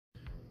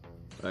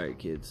Alright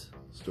kids,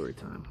 story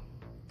time.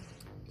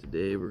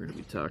 Today we're going to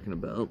be talking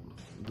about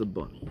the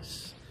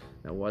bunnies.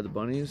 Now why the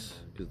bunnies?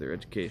 Because they're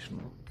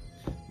educational.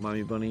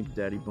 Mommy bunny,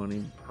 daddy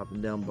bunny,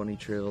 hopping down bunny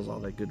trails, all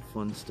that good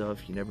fun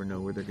stuff. You never know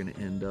where they're going to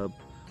end up.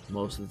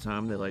 Most of the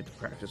time they like to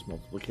practice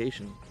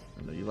multiplication.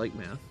 I know you like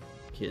math.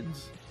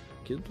 Kids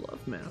love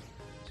math.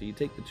 So you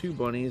take the two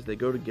bunnies, they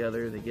go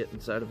together, they get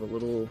inside of a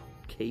little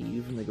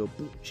cave and they go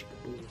boom, chicka,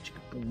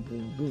 boom,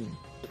 boom, boom.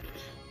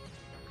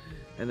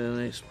 And then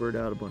they spurt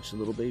out a bunch of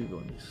little baby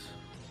bunnies.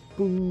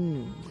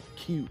 Boom!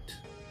 Cute.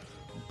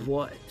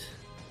 But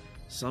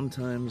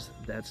sometimes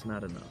that's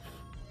not enough.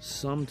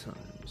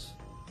 Sometimes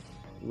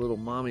little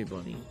mommy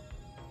bunny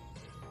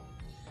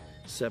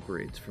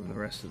separates from the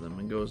rest of them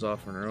and goes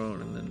off on her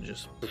own and then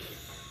just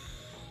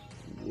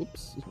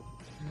whoops.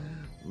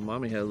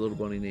 Mommy had a little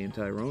bunny named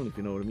Tyrone, if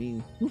you know what I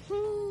mean.